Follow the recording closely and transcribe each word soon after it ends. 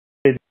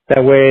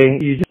That way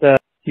you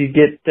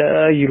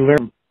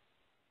learn,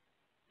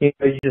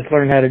 you just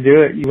learn how to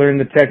do it. You learn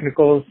the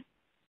technicals,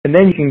 and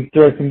then you can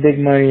throw some big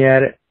money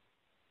at it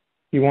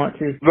if you want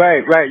to.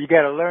 Right. You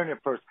got to learn it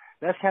first.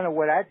 That's kind of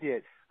what I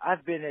did.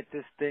 I've been at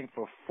this thing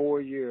for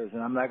 4 years,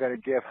 and I'm not going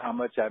to give how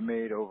much I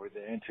made over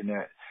the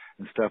internet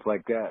and stuff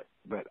like that.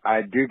 But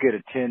I do get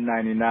a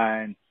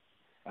 1099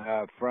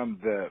 from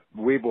the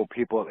Webull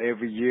people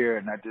every year,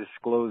 and I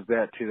disclose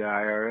that to the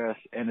IRS.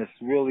 And it's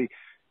really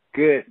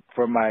good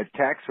for my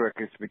tax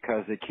records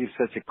because it keeps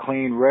such a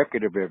clean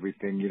record of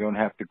everything. You don't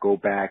have to go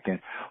back and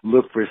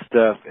look for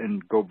stuff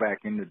and go back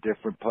into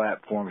different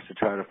platforms to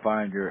try to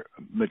find your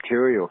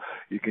material.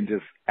 You can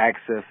just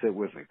access it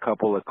with a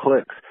couple of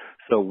clicks.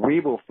 So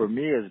Webull for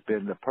me has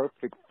been the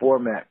perfect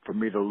format for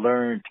me to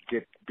learn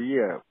to be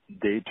a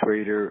day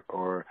trader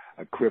or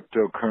a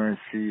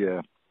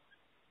cryptocurrency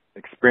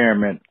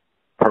experimenter.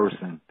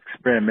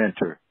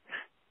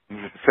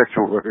 Such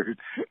a word.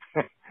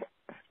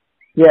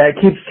 Yeah,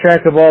 it keeps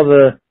track of all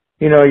the,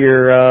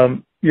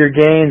 your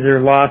gains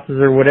or losses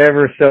or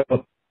whatever. So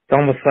it's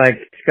almost like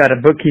it's got a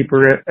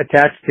bookkeeper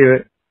attached to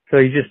it. So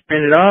you just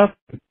print it off.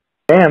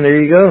 Bam,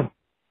 there you go.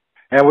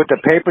 And with the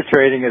paper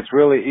trading, it's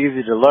really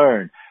easy to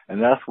learn. And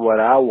that's what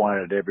I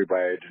wanted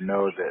everybody to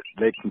know, that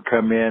they can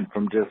come in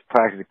from just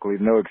practically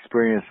no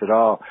experience at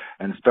all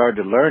and start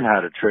to learn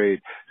how to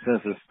trade.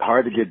 Since it's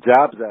hard to get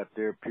jobs out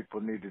there, people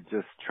need to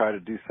just try to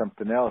do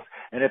something else.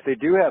 And if they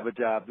do have a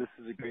job, this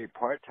is a great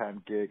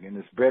part-time gig, and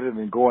it's better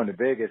than going to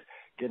Vegas,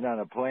 getting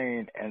on a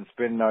plane and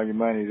spending all your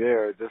money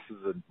there. This is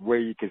a way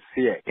you can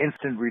see an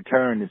instant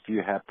return if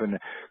you happen to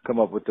come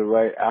up with the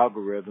right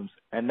algorithms.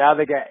 And now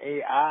they got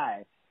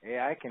AI.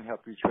 AI can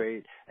help you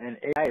trade, and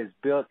AI is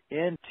built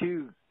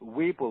into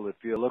Webull. If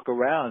you look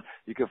around,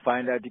 you can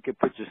find out you can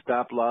put your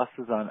stop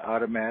losses on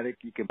automatic.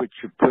 You can put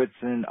your puts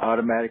in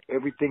automatic.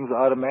 Everything's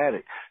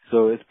automatic.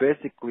 So it's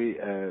basically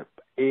a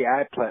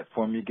AI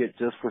platform you get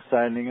just for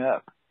signing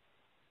up.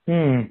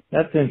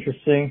 That's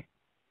interesting.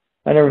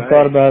 I never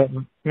thought about it.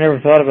 Never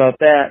thought about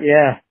that.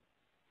 Yeah.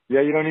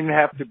 Yeah, you don't even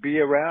have to be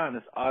around.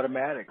 It's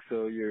automatic.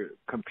 So your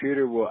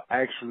computer will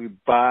actually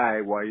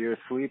buy while you're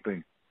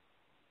sleeping.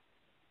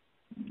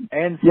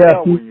 And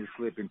sell when you're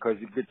sleeping, because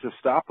you get your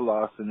stop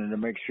loss and then to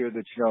make sure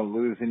that you don't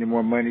lose any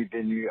more money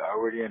than you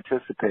already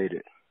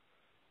anticipated.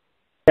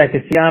 Yeah,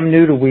 'cause see, I'm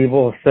new to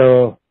Webull,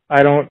 so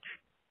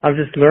I'm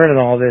just learning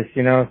all this,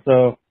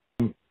 so,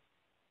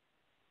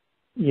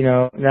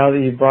 now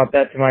that you brought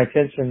that to my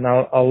attention,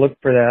 I'll look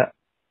for that.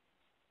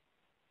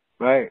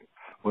 Right.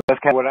 Well, that's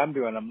kind of what I'm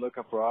doing. I'm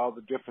looking for all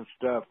the different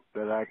stuff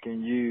that I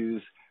can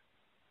use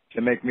to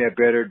make me a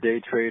better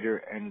day trader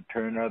and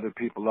turn other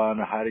people on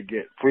to how to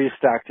get free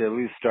stock to at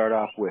least start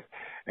off with.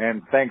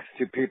 And thanks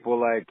to people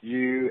like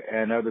you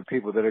and other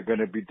people that are going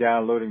to be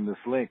downloading this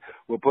link,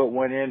 we'll put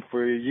one in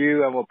for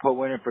you and we'll put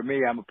one in for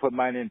me. I'm going to put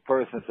mine in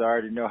first since I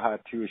already know how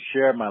to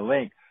share my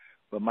link.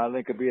 But my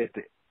link will be at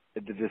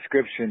the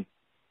description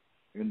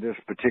in this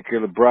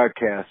particular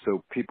broadcast,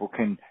 so people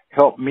can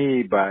help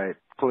me by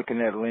clicking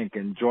that link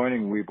and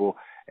joining Webull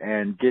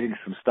and getting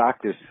some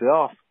stock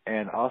themselves,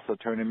 and also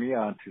turning me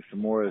on to some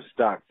more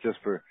stock just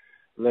for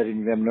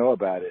letting them know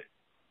about it.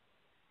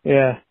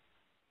 Yeah.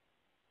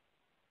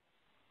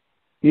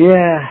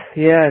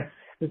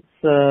 It's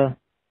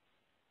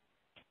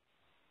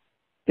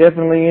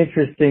definitely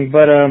interesting,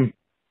 but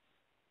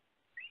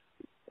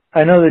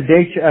I know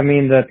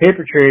the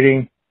paper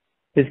trading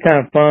is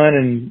kind of fun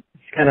and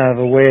it's kind of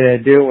a way to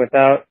do it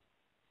without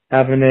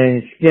having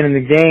to skin in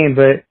the game,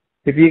 but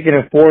if you can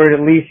afford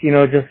at least,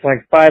 just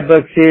like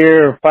 $5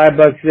 here or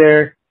 $5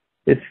 there,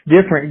 it's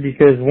different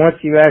because once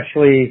you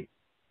actually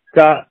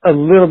got a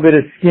little bit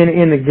of skin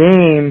in the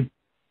game,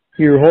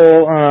 your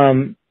whole,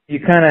 you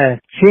kind of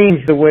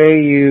change the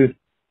way you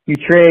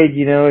trade,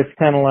 it's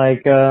kind of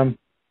like,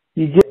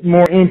 you get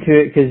more into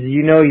it because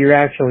you're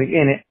actually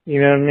in it,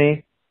 you know what I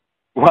mean?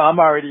 Well, I'm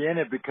already in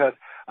it because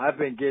I've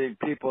been getting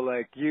people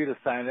like you to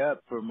sign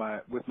up with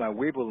my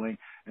Webull link,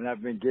 and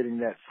I've been getting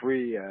that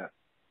free,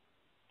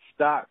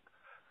 stock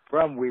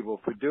from Webull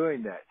for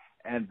doing that.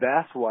 And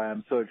that's why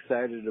I'm so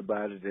excited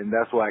about it. And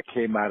that's why I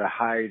came out of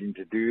hiding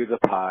to do the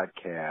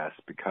podcast,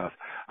 because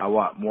I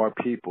want more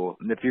people.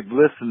 And if you've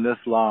listened this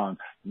long,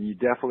 you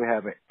definitely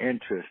have an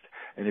interest.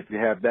 And if you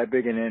have that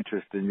big an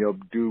interest, then you'll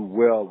do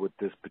well with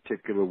this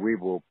particular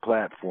Webull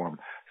platform.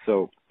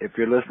 So if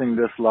you're listening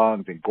this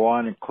long, then go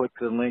on and click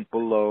the link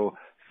below.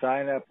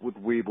 Sign up with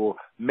Webull.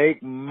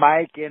 Make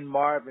Mike and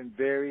Marvin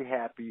very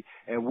happy,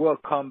 and we'll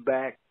come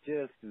back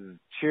just as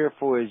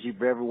cheerful as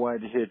you've ever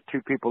wanted to hear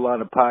two people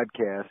on a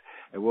podcast,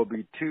 and we'll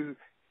be two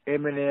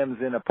M&Ms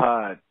in a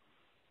pod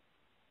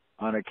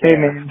on a cast. Hey,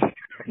 man.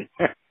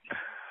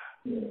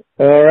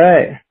 All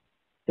right.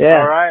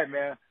 Yeah. All right,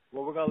 man.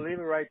 Well, we're going to leave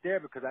it right there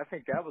because I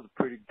think that was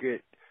a pretty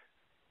good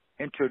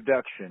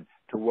introduction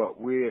to what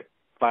we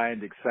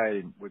find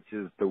exciting, which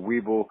is the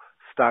Webull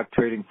stock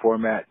trading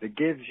format that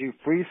gives you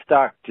free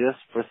stock just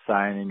for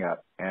signing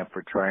up and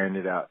for trying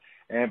it out.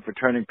 And for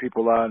turning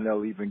people on,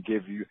 they'll even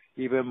give you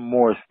even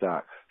more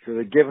stock. So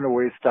they're giving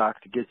away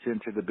stock to get you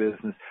into the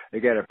business. They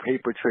got a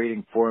paper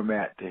trading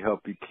format to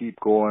help you keep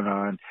going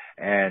on.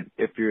 And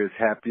if you're as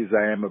happy as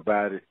I am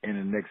about it in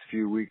the next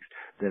few weeks,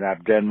 then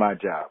I've done my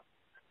job.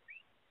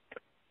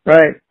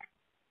 Right.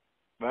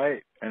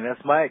 Right. And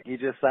that's Mike. He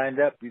just signed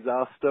up. He's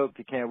all stoked.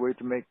 He can't wait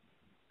to make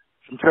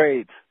some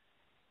trades.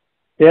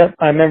 Yep.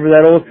 I remember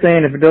that old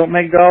saying, if it don't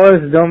make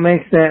dollars, it don't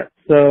make sense.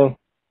 So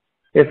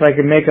if I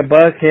can make a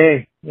buck,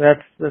 hey,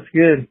 that's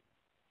good.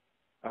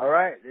 All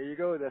right. There you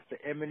go. That's the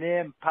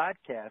M&M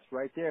podcast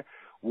right there.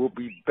 We'll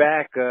be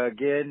back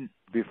again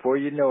before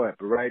you know it.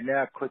 But right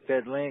now, click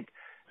that link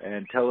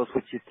and tell us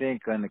what you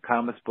think in the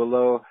comments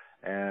below.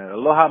 And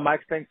aloha,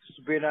 Mike. Thanks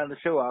for being on the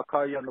show. I'll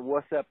call you on the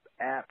WhatsApp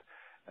app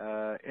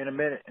in a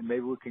minute, and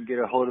maybe we can get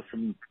a hold of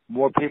some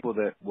more people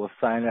that will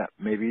sign up,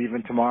 maybe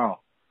even tomorrow.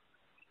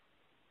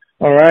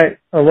 All right.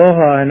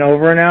 Aloha and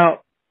over and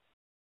out.